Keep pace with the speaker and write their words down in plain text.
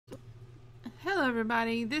Hello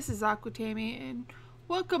everybody, this is Aquatami and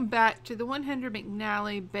welcome back to the 100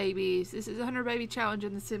 McNally babies. This is a 100 baby challenge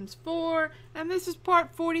in The Sims 4 and this is part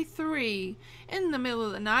 43. In the middle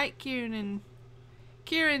of the night, Kieran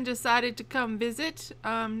decided to come visit.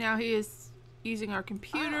 Now he is using our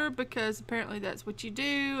computer because apparently that's what you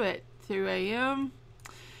do at 2 a.m.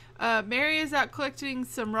 Mary is out collecting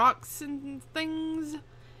some rocks and things,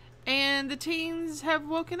 and the teens have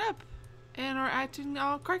woken up and are acting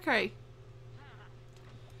all cray-cray.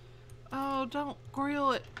 Oh, don't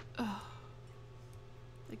grill it. Ugh.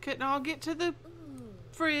 They couldn't all get to the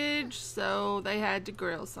fridge, so they had to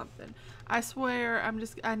grill something. I swear,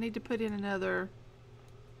 I need to put in another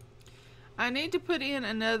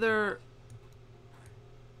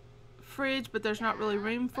fridge, but there's not really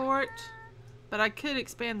room for it. But I could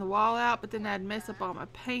expand the wall out, but then I'd mess up all my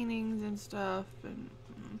paintings and stuff, and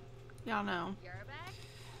y'all know.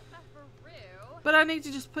 But I need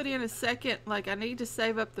to just put in a second, like I need to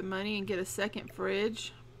save up the money and get a second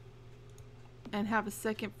fridge. And have a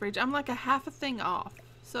second fridge. I'm like a half a thing off.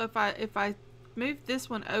 So if I moved this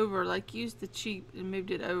one over, like used the cheap and moved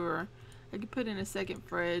it over, I could put in a second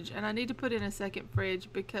fridge. And I need to put in a second fridge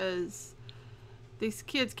because these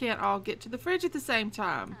kids can't all get to the fridge at the same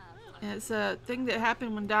time. And it's a thing that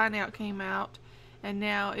happened when Dine Out came out. And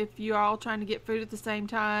now if you're all trying to get food at the same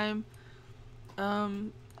time,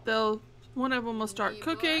 one of them will start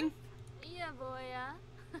cooking.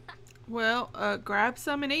 Well, grab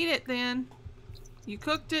some and eat it then. You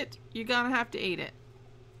cooked it, you're gonna have to eat it.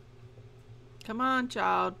 Come on,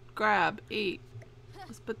 child. Grab, eat.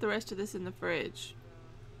 Let's put the rest of this in the fridge.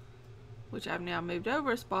 Which I've now moved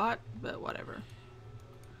over a spot, but whatever.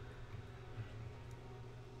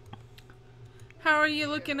 How are you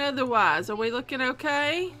looking otherwise? Are we looking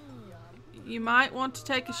okay? You might want to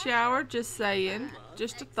take a shower, just saying.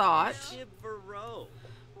 Just a thought.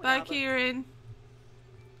 Bye, Kieran.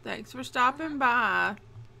 Thanks for stopping by.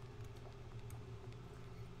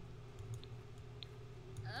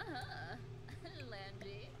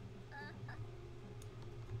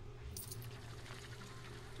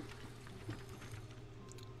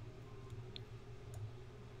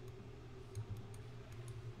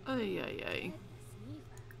 Ay, ay, ay.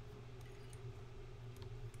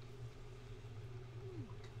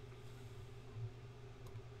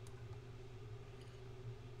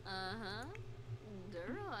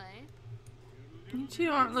 You two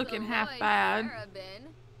aren't looking half bad.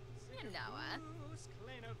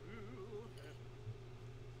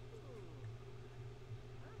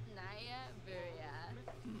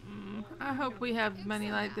 I hope we have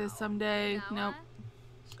money like this someday. Nope.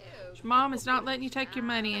 Your mom is not letting you take your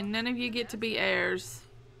money, and none of you get to be heirs.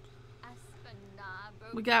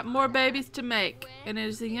 We got more babies to make, and it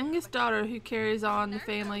is the youngest daughter who carries on the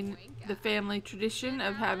family tradition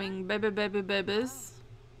of having babies.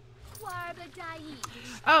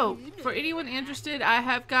 Oh, for anyone interested, I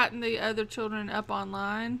have gotten the other children up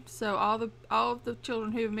online, so all of the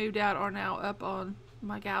children who have moved out are now up on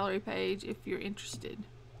my gallery page if you're interested.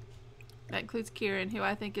 That includes Kieran, who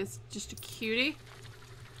I think is just a cutie.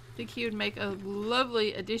 I think he would make a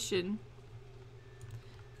lovely addition.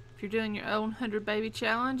 If you're doing your own 100 baby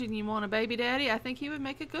challenge and you want a baby daddy, I think he would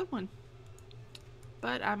make a good one.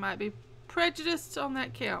 But I might be prejudiced on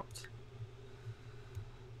that count.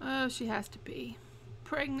 Oh, she has to be.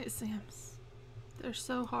 Pregnant Sims. They're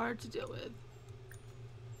so hard to deal with.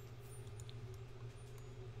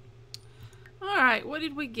 Alright, what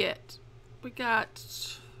did we get? We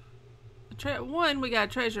got... we got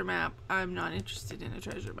a treasure map. I'm not interested in a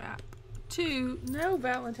treasure map. 2, no,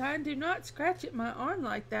 Valentine, do not scratch at my arm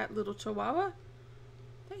like that, little chihuahua.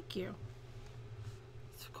 Thank you.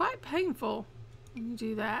 It's quite painful when you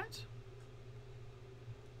do that.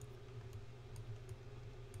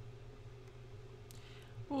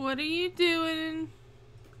 What are you doing?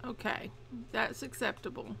 Okay, that's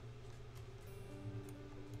acceptable.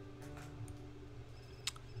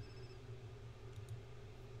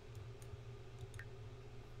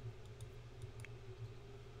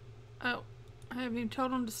 Oh, I haven't even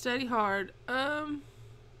told him to study hard.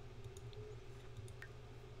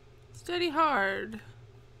 Study hard.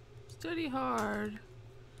 Study hard.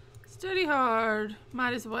 Study hard.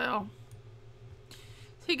 Might as well.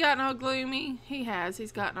 Has he gotten all gloomy? He has.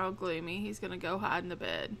 He's gotten all gloomy. He's gonna go hide in the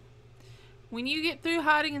bed. When you get through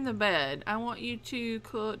hiding in the bed, I want you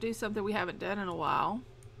to do something we haven't done in a while.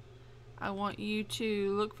 I want you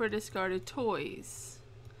to look for discarded toys.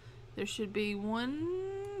 There should be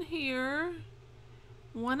one here,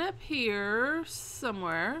 one up here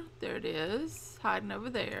somewhere. There it is, hiding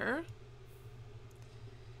over there.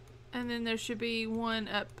 And then there should be one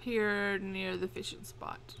up here near the fishing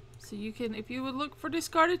spot. So you can, if you would look for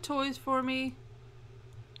discarded toys for me,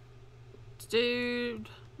 dude,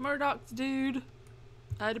 Murdoch's dude,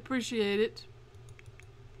 I'd appreciate it.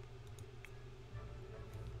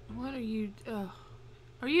 What are you,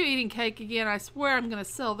 are you eating cake again? I swear I'm gonna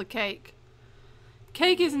sell the cake.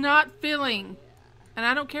 Cake is not filling. And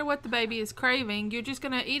I don't care what the baby is craving. You're just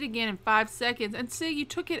gonna eat again in 5 seconds. And see, you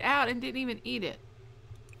took it out and didn't even eat it.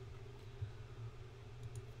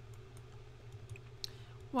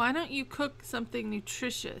 Why don't you cook something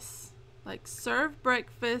nutritious? Like serve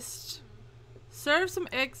breakfast. Serve some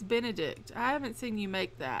eggs Benedict. I haven't seen you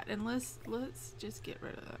make that. And let's just get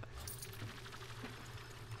rid of that.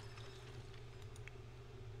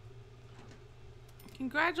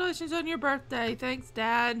 Congratulations on your birthday. Thanks,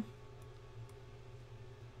 Dad.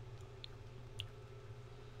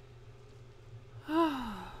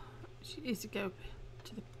 She needs to go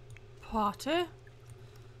to the potty.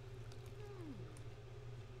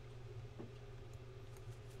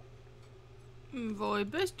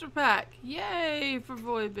 Void Booster Pack. Yay for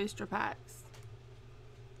Void Booster Packs.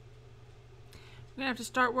 We're gonna have to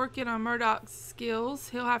start working on Murdoch's skills.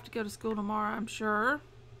 He'll have to go to school tomorrow, I'm sure.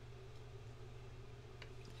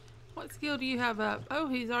 What skill do you have up? Oh,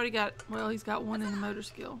 he's already got, well, he's got one in the motor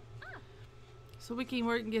skill. So we can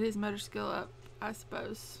work and get his motor skill up, I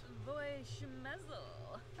suppose.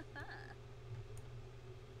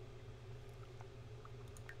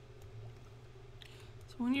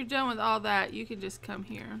 So when you're done with all that, you can just come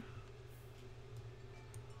here.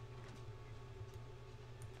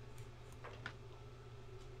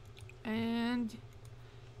 And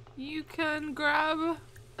you can grab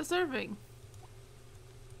a serving.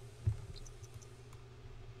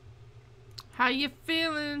 How you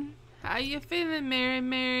feeling? How you feeling,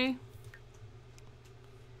 Mary?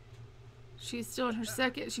 She's still in her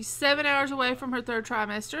second. She's 7 hours away from her 3rd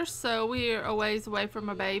trimester, so we are a ways away from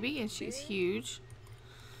a baby, and she's huge.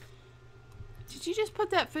 Did you just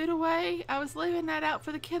put that food away? I was leaving that out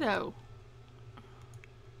for the kiddo.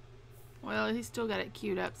 Well, he's still got it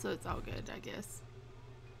queued up, so it's all good, I guess.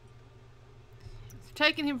 It's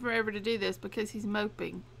taking him forever to do this because he's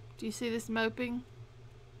moping. Do you see this moping?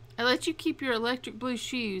 I let you keep your electric blue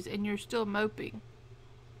shoes and you're still moping.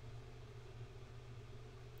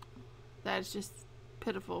 That is just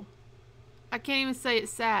pitiful. I can't even say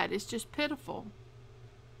it's sad. It's just pitiful.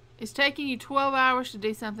 It's taking you 12 hours to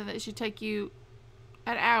do something that should take you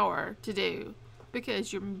an hour to do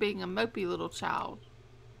because you're being a mopey little child.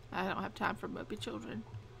 I don't have time for mopey children.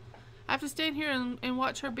 I have to stand here and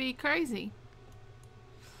watch her be crazy.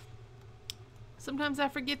 Sometimes I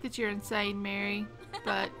forget that you're insane, Mary.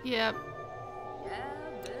 But, yep.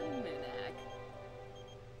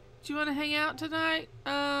 Do you want to hang out tonight?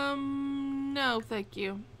 No, thank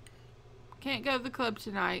you. Can't go to the club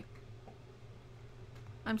tonight.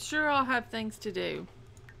 I'm sure I'll have things to do.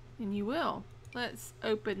 And you will. Let's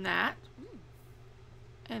open that.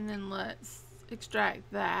 And then let's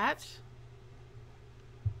extract that.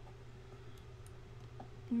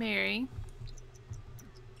 Mary.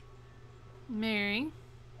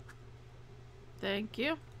 Thank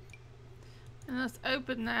you. And let's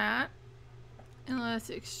open that. And let's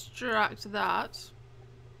extract that.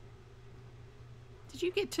 Did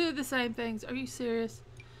you get 2 of the same things? Are you serious?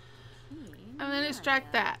 And then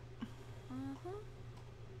extract that.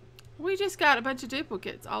 We just got a bunch of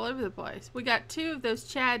duplicates all over the place. We got 2 of those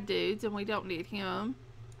Chad dudes and we don't need him.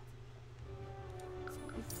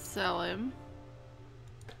 Let's sell him.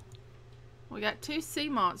 We got 2 sea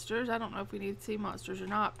monsters. I don't know if we need sea monsters or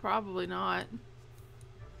not. Probably not.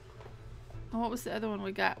 And what was the other one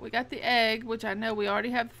we got? We got the egg, which I know we already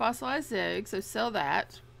have the fossilized egg, so sell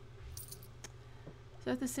that. Is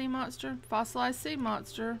that the sea monster? Fossilized sea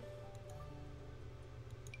monster.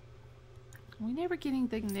 We never get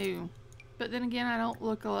anything new. But then again, I don't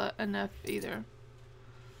look enough either.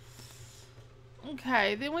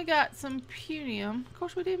 Okay, then we got some punium. Of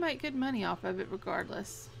course, we do make good money off of it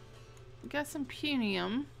regardless. We got some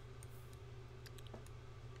punium.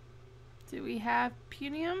 Do we have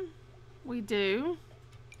punium? We do.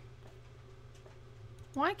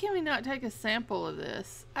 Why can we not take a sample of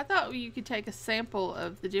this? I thought you could take a sample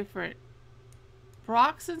of the different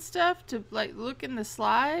rocks and stuff to like look in the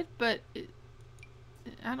slide, but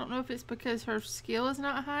I don't know if it's because her skill is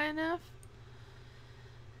not high enough.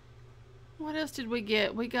 What else did we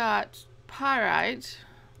get? We got pyrite,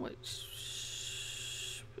 which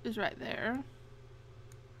is right there.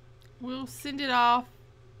 We'll send it off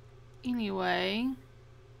anyway,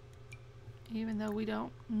 even though we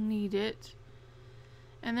don't need it.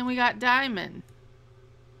 And then we got diamond.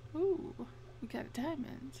 Ooh, we got a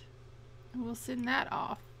diamond. And we'll send that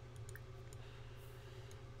off.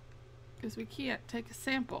 Because we can't take a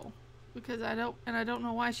sample. Because I don't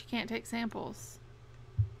know why she can't take samples.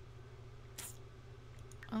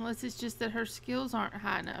 Unless it's just that her skills aren't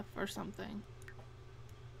high enough or something.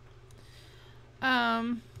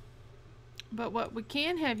 But what we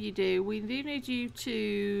can have you do, we do need you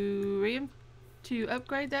to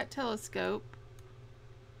upgrade that telescope.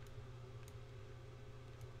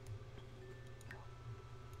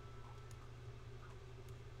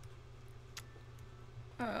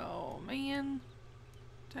 Oh man.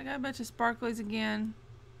 I got a bunch of sparklies again.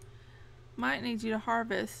 Might need you to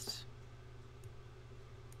harvest.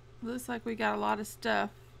 Looks like we got a lot of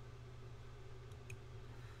stuff.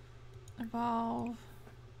 Evolve.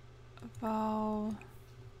 Evolve.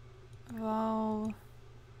 Evolve.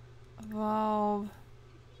 Evolve.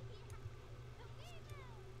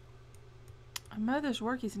 A mother's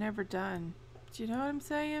work is never done. Do you know what I'm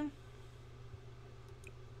saying?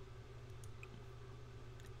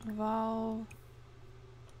 Evolve.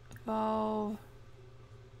 Evolve.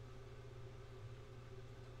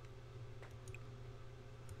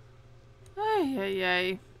 Ay, ay,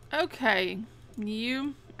 ay. Okay.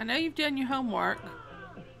 I know you've done your homework.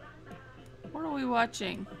 What are we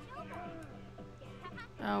watching?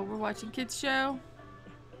 Oh, we're watching kids show?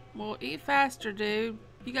 Well, eat faster, dude.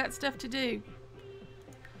 You got stuff to do.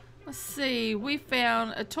 Let's see. We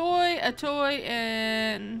found a toy,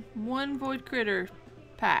 and one void critter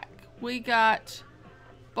pack. We got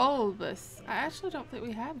bulbous. I actually don't think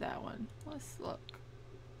we have that one. Let's look.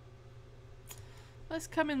 Let's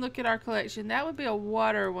come and look at our collection. That would be a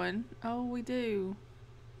water one. Oh, we do.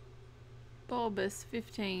 Bulbous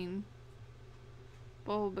 15.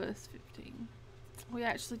 Bulbous 15. We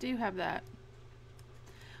actually do have that.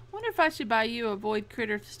 Wonder if I should buy you a void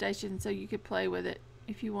critter station so you could play with it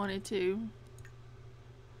if you wanted to.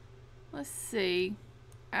 Let's see.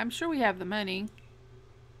 I'm sure we have the money.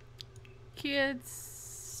 Kids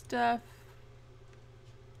stuff.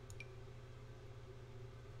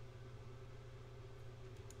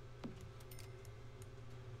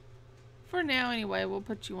 For now anyway, we'll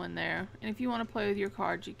put you in there. And if you want to play with your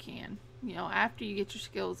cards, you can. You know, after you get your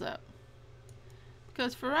skills up.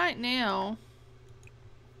 Because for right now,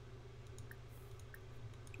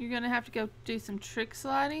 you're going to have to go do some trick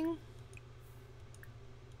sliding.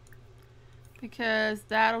 Because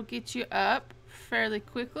that'll get you up fairly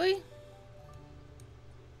quickly.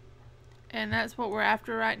 And that's what we're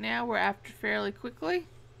after right now. We're after fairly quickly.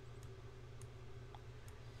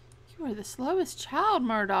 You are the slowest child,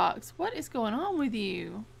 Murdochs. What is going on with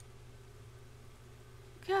you?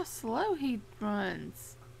 Look how slow he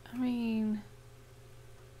runs. I mean,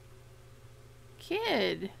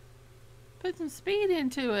 kid, put some speed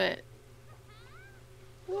into it.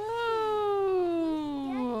 Whoa.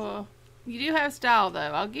 You do have style, though.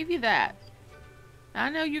 I'll give you that. I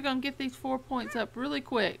know you're going to get these 4 points up really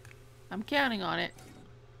quick. I'm counting on it.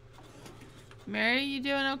 Mary, you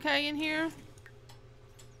doing okay in here?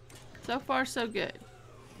 So far, so good.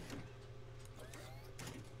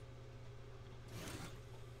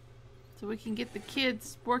 So we can get the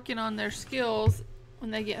kids working on their skills when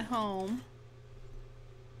they get home.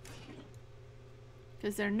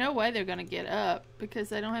 Because there's no way they're going to get up because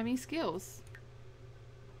they don't have any skills.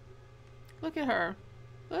 Look at her.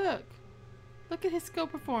 Look. Look at his skill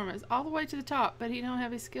performance. All the way to the top, but he don't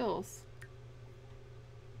have his skills.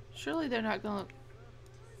 Surely they're not going to...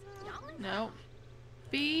 No.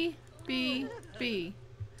 B, B, B.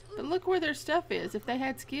 But look where their stuff is if they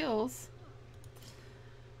had skills.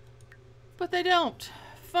 But they don't.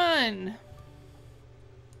 Fun.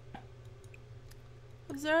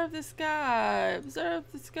 Observe the sky. Observe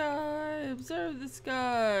the sky. Observe the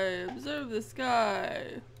sky. Observe the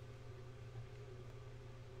sky.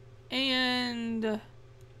 And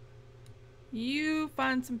you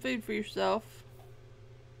find some food for yourself.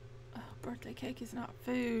 Oh, birthday cake is not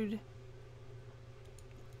food.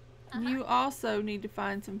 You also need to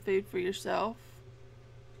find some food for yourself.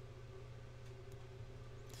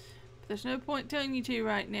 But there's no point telling you to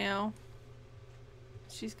right now.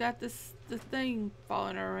 She's got the thing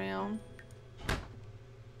following her around.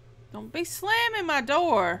 Don't be slamming my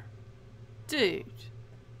door. Dude.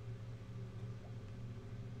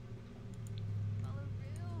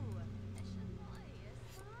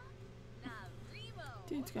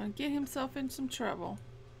 Dude's gonna get himself in some trouble.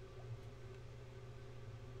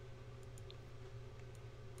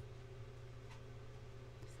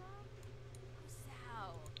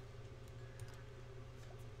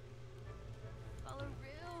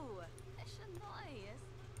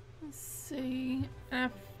 Let's see. I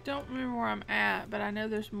don't remember where I'm at, but I know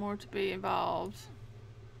there's more to be involved.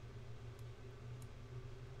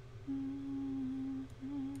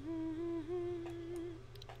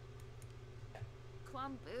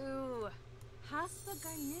 Wambu. Haspa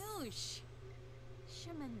garnoosh.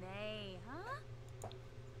 Shimane, huh?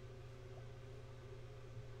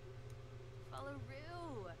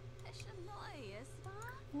 Falaroo. Eshanoi, ispa?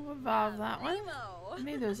 We'll evolve that one.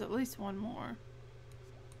 Maybe there's at least one more.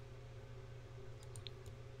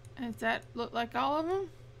 Does that look like all of them?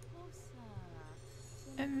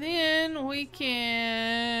 And then we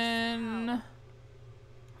can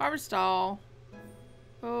harvest all.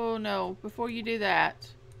 Oh no, before you do that,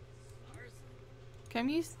 come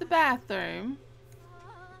use the bathroom.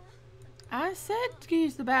 I said to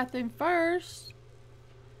use the bathroom first.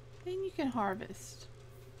 Then you can harvest.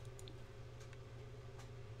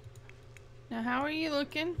 Now how are you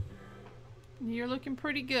looking? You're looking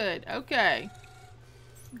pretty good. Okay.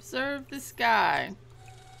 Observe the sky.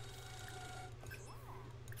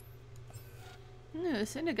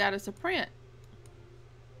 Cinda got us a print.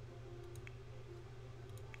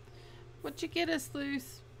 What'd you get us,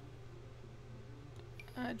 Luce?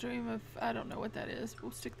 I dream of... I don't know what that is.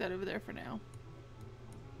 We'll stick that over there for now.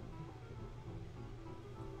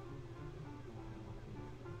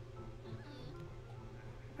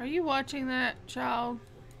 Are you watching that, child?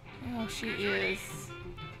 Oh, she is.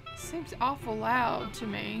 Seems awful loud to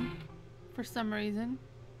me. For some reason.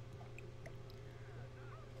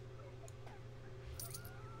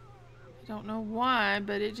 I don't know why,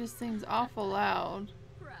 but it just seems awful loud.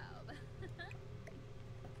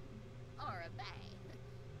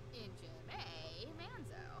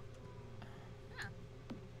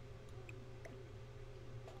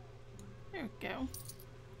 There we go.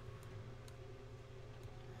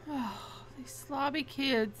 Oh, these slobby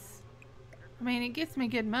kids. I mean, it gets me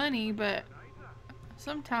good money, but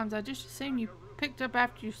sometimes I just assume you picked up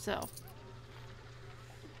after yourself.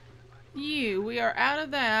 We are out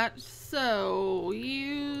of that, so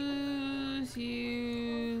use,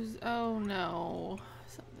 oh no,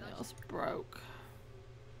 something else broke.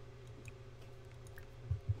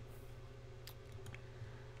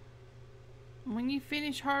 When you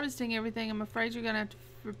finish harvesting everything, I'm afraid you're gonna have to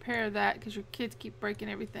repair that because your kids keep breaking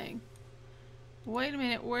everything. Wait a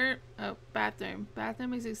minute, where, oh, bathroom.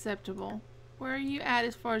 Bathroom is acceptable. Where are you at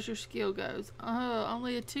as far as your skill goes? Oh,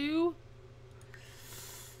 only a 2?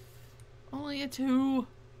 Only a 2.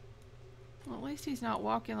 Well, at least he's not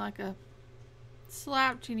walking like a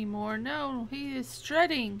slouch anymore. No, he is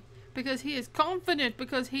strutting because he is confident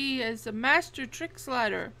because he is a master trick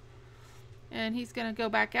slider. And he's going to go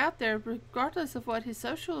back out there regardless of what his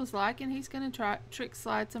social is like, and he's going to try trick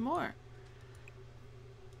slide some more.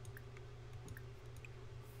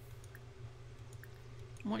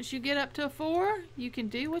 Once you get up to a 4, you can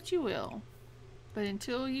do what you will. But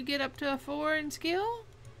until you get up to a 4 in skill,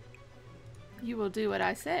 you will do what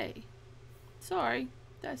I say. Sorry,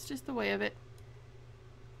 that's just the way of it.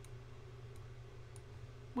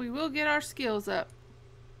 We will get our skills up.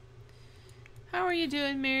 How are you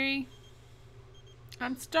doing, Mary?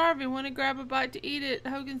 I'm starving. Want to grab a bite to eat at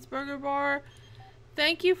Hogan's Burger Bar?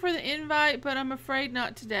 Thank you for the invite, but I'm afraid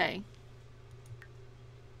not today.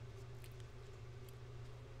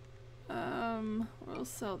 We'll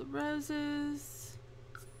sell the roses.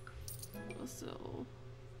 We'll sell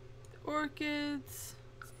the orchids.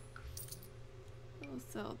 We'll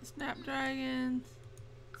sell the snapdragons.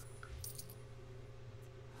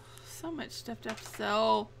 So much stuff to have to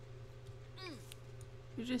sell.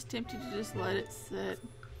 You're just tempted to just let it sit.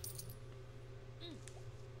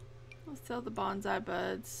 We'll sell the bonsai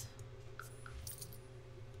buds.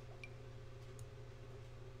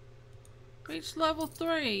 Reach level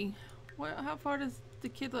 3. How far does the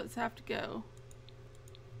kidlets have to go?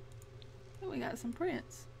 Oh, we got some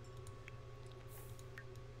prints.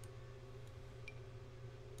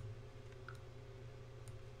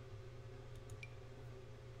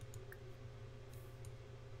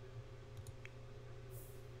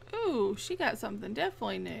 Ooh, she got something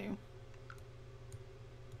definitely new.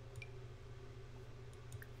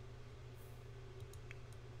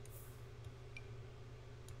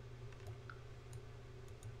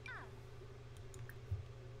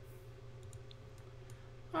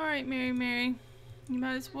 Alright, Mary. You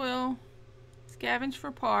might as well scavenge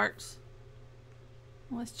for parts.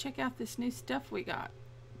 Let's check out this new stuff we got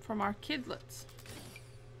from our kidlets.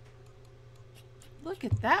 Look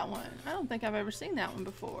at that one. I don't think I've ever seen that one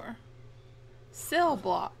before. Cell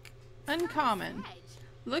block. Uncommon.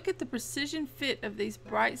 Look at the precision fit of these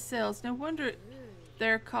bright cells. No wonder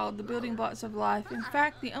they're called the building blocks of life. In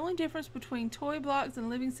fact, the only difference between toy blocks and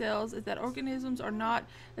living cells is that organisms are not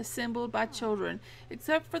assembled by children,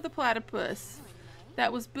 except for the platypus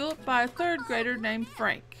that was built by a 3rd grader named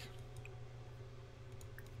Frank.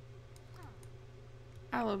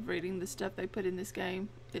 I love reading the stuff they put in this game.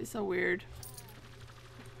 It's so weird.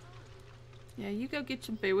 Yeah, you go get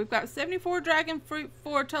some food. We've got 74 dragon fruit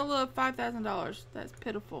for a total of $5,000. That's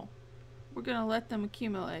pitiful. We're gonna let them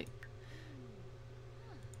accumulate.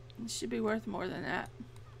 It should be worth more than that.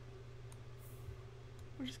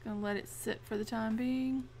 We're just gonna let it sit for the time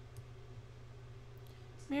being.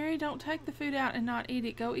 Mary, don't take the food out and not eat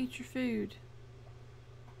it. Go eat your food.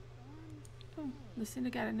 Oh, Lucinda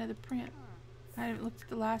got another print. I haven't looked at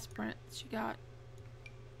the last print she got.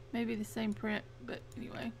 Maybe the same print, but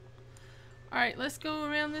anyway. Alright, let's go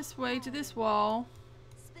around this way to this wall.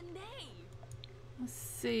 Let's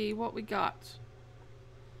see what we got.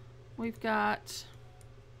 We've got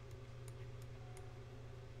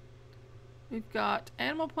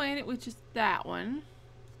Animal Planet, which is that one.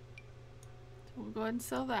 So we'll go ahead and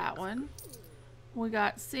sell that one. We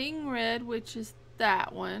got Seeing Red, which is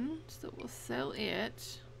that one. So we'll sell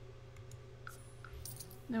it.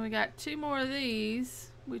 Then we got two more of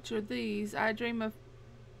these, which are these. I Dream of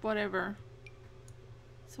whatever.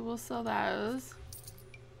 So we'll sell those.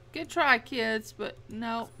 Good try, kids, but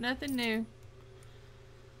no, nothing new.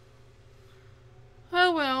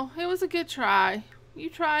 Oh well, it was a good try. You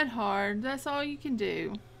tried hard. That's all you can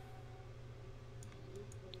do.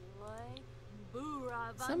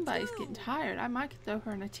 Somebody's getting tired. I might throw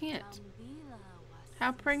her in a tent.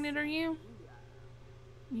 How pregnant are you?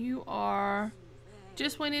 You are...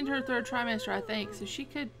 just went into her 3rd trimester, I think, so she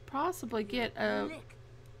could possibly get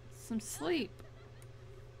some sleep.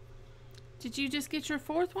 Did you just get your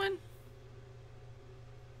 4th one?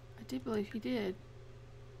 I did believe you did.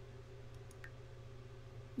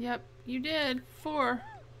 Yep, you did. 4.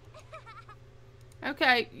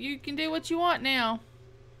 Okay, you can do what you want now.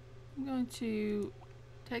 I'm going to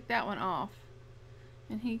take that one off.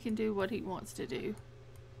 And he can do what he wants to do.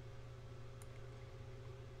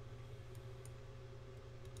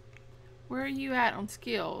 Where are you at on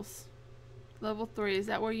skills? Level 3. Is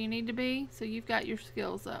that where you need to be? So you've got your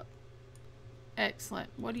skills up. Excellent.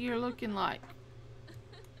 What are you looking like?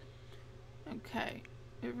 Okay.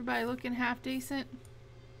 Everybody looking half decent?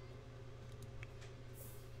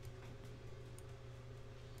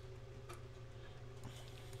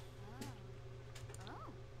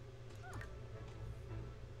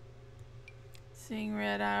 Seeing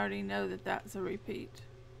Red, I already know that that's a repeat.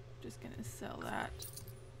 Just gonna sell that.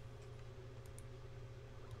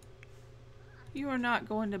 You are not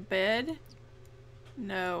going to bed.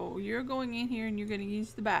 No, you're going in here and you're going to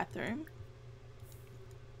use the bathroom.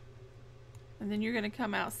 And then you're going to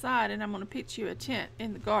come outside and I'm going to pitch you a tent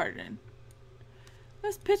in the garden.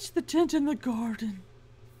 Let's pitch the tent in the garden.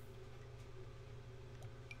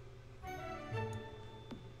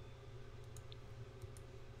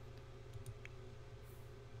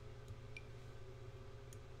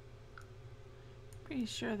 Pretty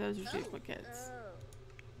sure those are duplicates.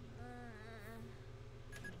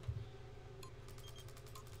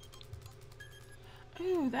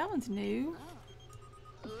 Ooh, that one's new.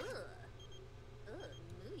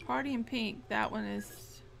 Party in Pink. That one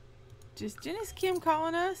is just Dennis Kim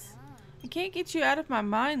calling us. I can't get you out of my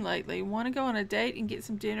mind lately. Want to go on a date and get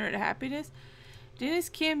some dinner at Happiness? Dennis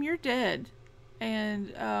Kim, you're dead.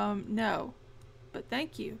 And, no. But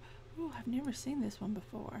thank you. Ooh, I've never seen this one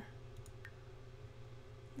before.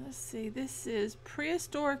 Let's see. This is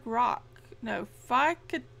Prehistoric Rock. No,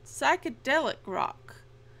 Psychedelic Rock.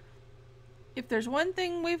 If there's one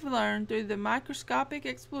thing we've learned through the microscopic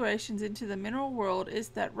explorations into the mineral world is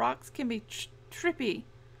that rocks can be trippy.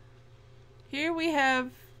 Here we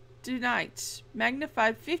have dunite,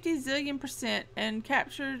 magnified 50 zillion% and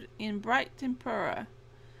captured in bright tempera.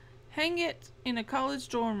 Hang it in a college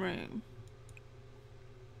dorm room.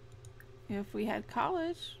 If we had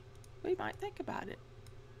college, we might think about it.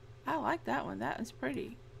 I like that one. That was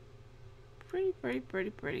pretty.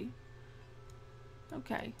 Pretty.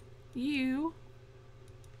 Okay. You,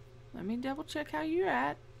 let me double check how you're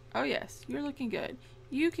at. Oh yes, you're looking good.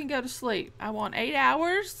 You can go to sleep. I want 8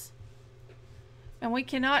 hours. And we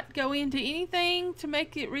cannot go into anything to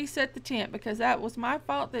make it reset the tent because that was my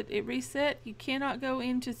fault that it reset. You cannot go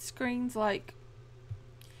into screens like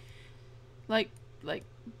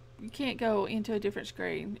you can't go into a different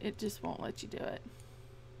screen. It just won't let you do it.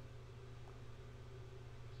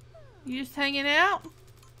 You just hanging out?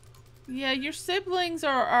 Yeah, your siblings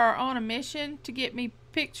are on a mission to get me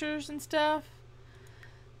pictures and stuff.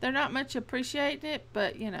 They're not much appreciating it,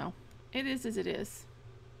 but you know, it is as it is.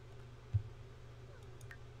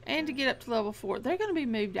 And to get up to level 4. They're going to be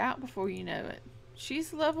moved out before you know it.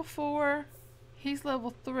 She's level 4. He's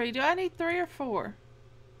level 3. Do I need 3 or 4?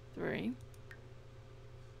 3.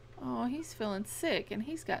 Oh, he's feeling sick and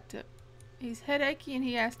he's got to He's headachy and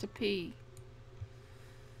he has to pee.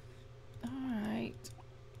 Alright.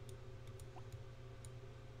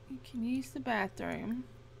 You can use the bathroom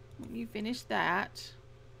when you finish that.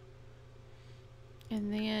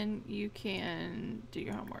 And then you can do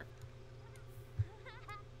your homework.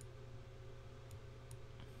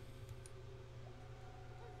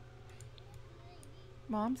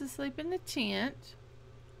 Mom's asleep in the tent.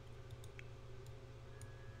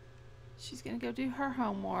 She's gonna go do her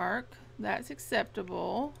homework. That's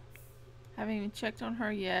acceptable. Haven't even checked on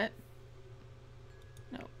her yet.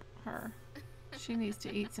 Nope, her. She needs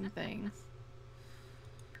to eat some things.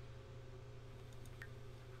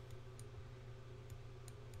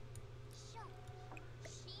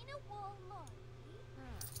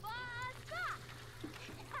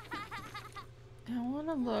 I want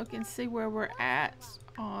to look and see where we're at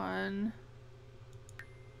on...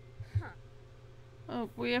 Oh,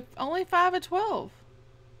 we have only 5 of 12.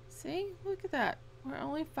 See? Look at that. We're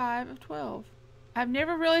only 5 of 12. I've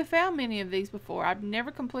never really found many of these before. I've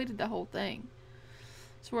never completed the whole thing.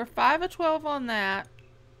 So we're 5 of 12 on that.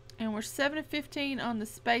 And we're 7 of 15 on the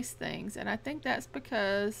space things. And I think that's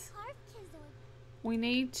because we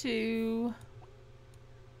need to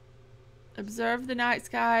observe the night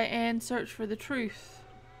sky and search for the truth.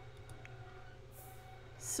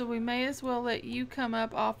 So we may as well let you come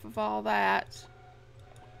up off of all that.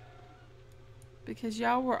 Because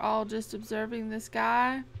y'all were all just observing the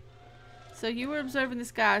sky. So you were observing the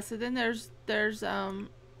sky. So then there's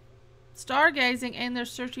stargazing and there's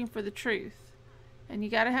searching for the truth. And you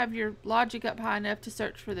got to have your logic up high enough to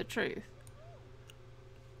search for the truth.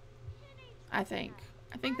 I think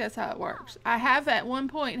that's how it works. I have at one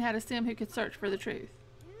point had a sim who could search for the truth.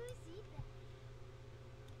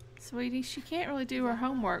 Sweetie, she can't really do her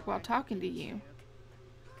homework while talking to you.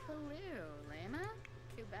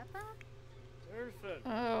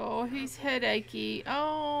 Oh, he's headachy.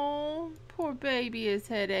 Oh, poor baby is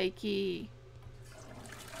headachy.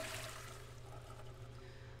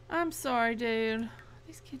 I'm sorry, dude.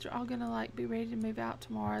 These kids are all gonna like be ready to move out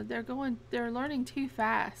tomorrow. They're learning too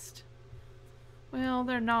fast. Well,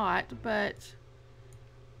 they're not, but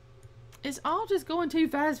it's all just going too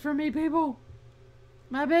fast for me, people.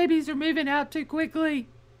 My babies are moving out too quickly.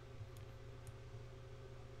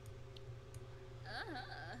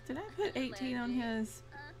 Did I put 18 on his?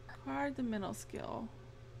 Acquired the mental skill.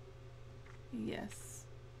 Yes.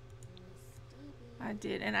 I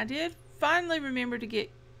did. And I did finally remember to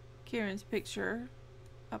get Kieran's picture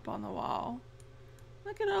up on the wall.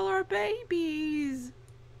 Look at all our babies.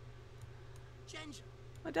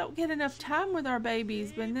 I don't get enough time with our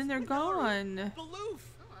babies, but then they're gone.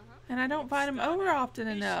 And I don't find them over often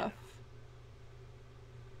enough.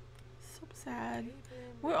 So sad.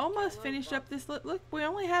 We're almost finished up this. Look, we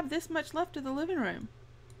only have this much left of the living room.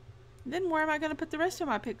 Then where am I going to put the rest of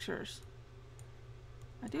my pictures?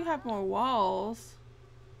 I do have more walls.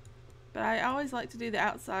 But I always like to do the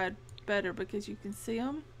outside better because you can see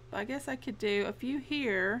them. But I guess I could do a few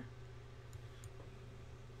here.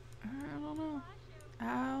 I don't know. I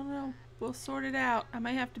don't know. We'll sort it out. I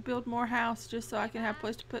may have to build more house just so I can have a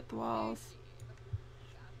place to put the walls.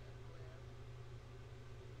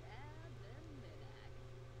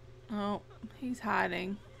 Oh, he's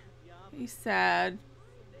hiding. He's sad.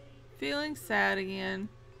 Feeling sad again.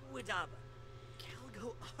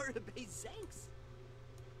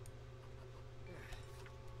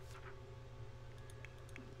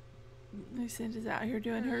 Lucinda's out here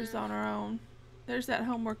doing hers on her own. There's that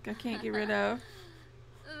homework I can't get rid of.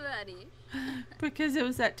 Because it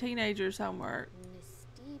was that teenager's homework.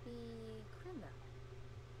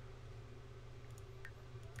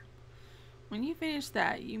 When you finish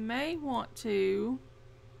that, you may want to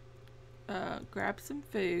grab some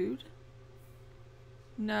food.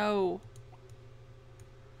 No.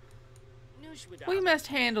 We must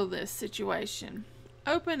handle this situation.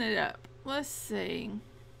 Open it up. Let's see.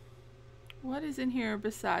 What is in here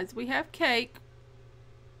besides? We have cake,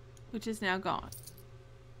 which is now gone.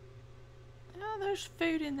 Oh, there's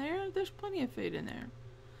food in there. There's plenty of food in there.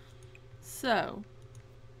 So,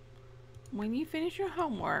 when you finish your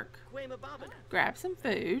homework, grab some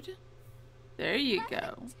food. There you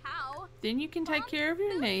go. Then you can take care of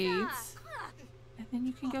your needs. And then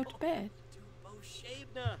you can go to bed.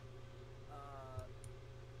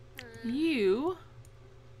 You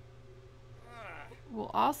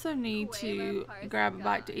will also need to grab a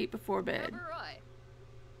bite to eat before bed.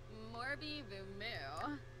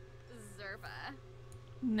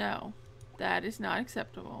 No, that is not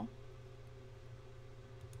acceptable.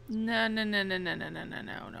 No, no, no, no, no, no, no, no,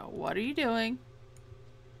 no, no. What are you doing?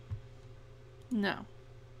 No.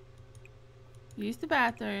 Use the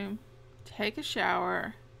bathroom. take a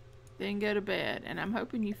shower, then go to bed. And I'm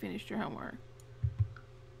hoping you finished your homework.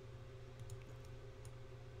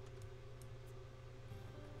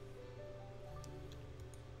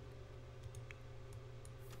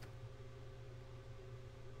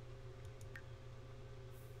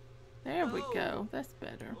 There we go. That's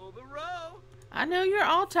better. I know you're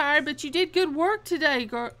all tired, but you did good work today,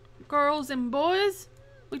 girls and boys.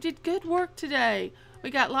 We did good work today. We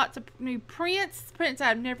got lots of new prints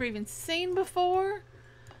I've never even seen before.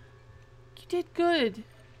 You did good.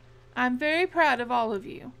 I'm very proud of all of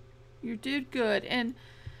you. You did good, and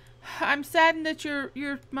I'm saddened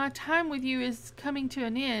that my time with you is coming to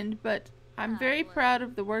an end, but I'm very proud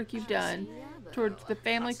of the work you've done towards the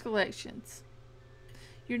family collections.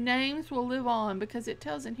 Your names will live on because it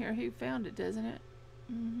tells in here who found it, doesn't it?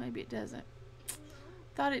 Maybe it doesn't.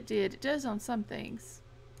 Thought it did. It does on some things.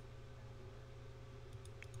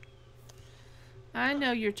 I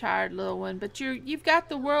know you're tired, little one, but you've got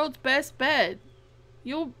the world's best bed.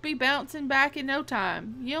 You'll be bouncing back in no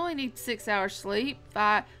time. You only need 6 hours sleep.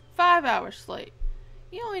 5 hours sleep.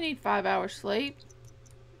 You only need 5 hours sleep.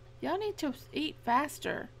 Y'all need to eat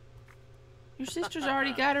faster. Your sister's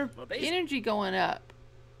already got her energy going up.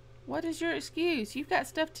 What is your excuse? You've got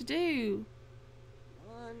stuff to do.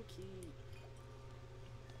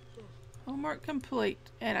 Homework complete.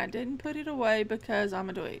 And I didn't put it away because I'm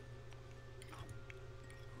a dweeb.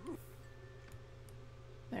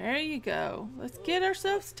 There you go. Let's get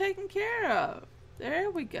ourselves taken care of. There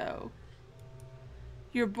we go.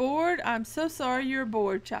 You're bored? I'm so sorry you're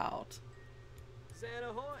bored, child.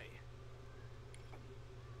 Santa hoy.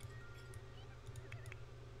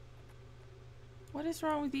 What is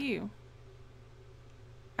wrong with you?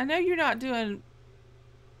 I know you're not doing...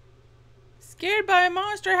 Scared by a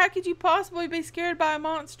monster? How could you possibly be scared by a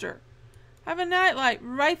monster? Have a nightlight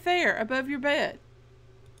right there above your bed.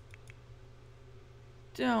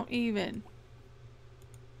 Don't even.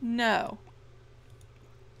 No.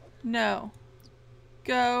 No.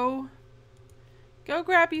 Go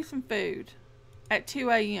grab you some food at 2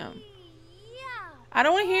 a.m. I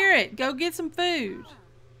don't want to hear it. Go get some food.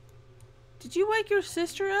 Did you wake your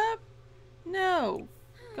sister up? No.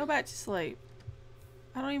 Go back to sleep.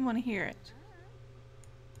 I don't even want to hear it.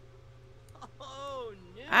 Oh,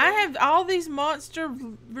 no. I have all these monster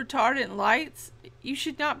retardant lights. You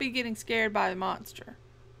should not be getting scared by the monster.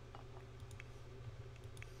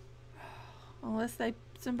 Unless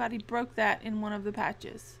somebody broke that in one of the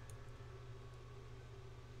patches.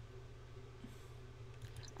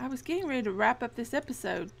 I was getting ready to wrap up this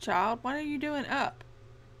episode, child. What are you doing up?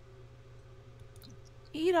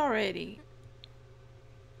 Eat already.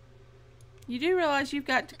 You do realize you've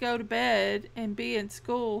got to go to bed and be in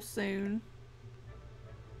school soon.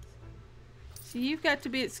 So you've got to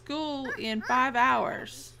be at school in 5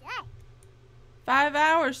 hours. 5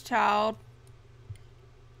 hours, child.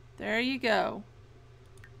 There you go.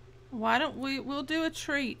 Why don't we'll do a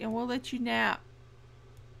treat and we'll let you nap.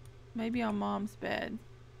 Maybe on Mom's bed.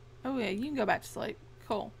 Oh yeah, you can go back to sleep.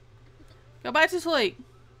 Cool. Go back to sleep.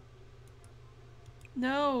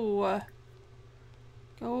 No.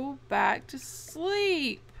 Go back to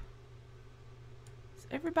sleep. Is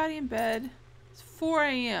everybody in bed? It's 4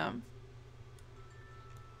 a.m.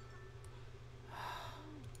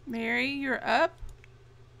 Mary, you're up?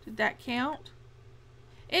 Did that count?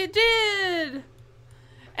 It did!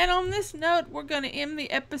 And on this note, we're going to end the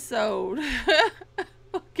episode.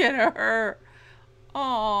 Look at her.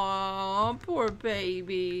 Aw, poor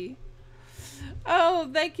baby. Oh,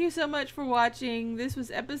 thank you so much for watching. This was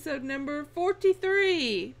episode number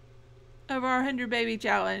 43 of our 100 Baby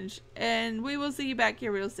Challenge. And we will see you back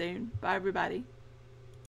here real soon. Bye, everybody.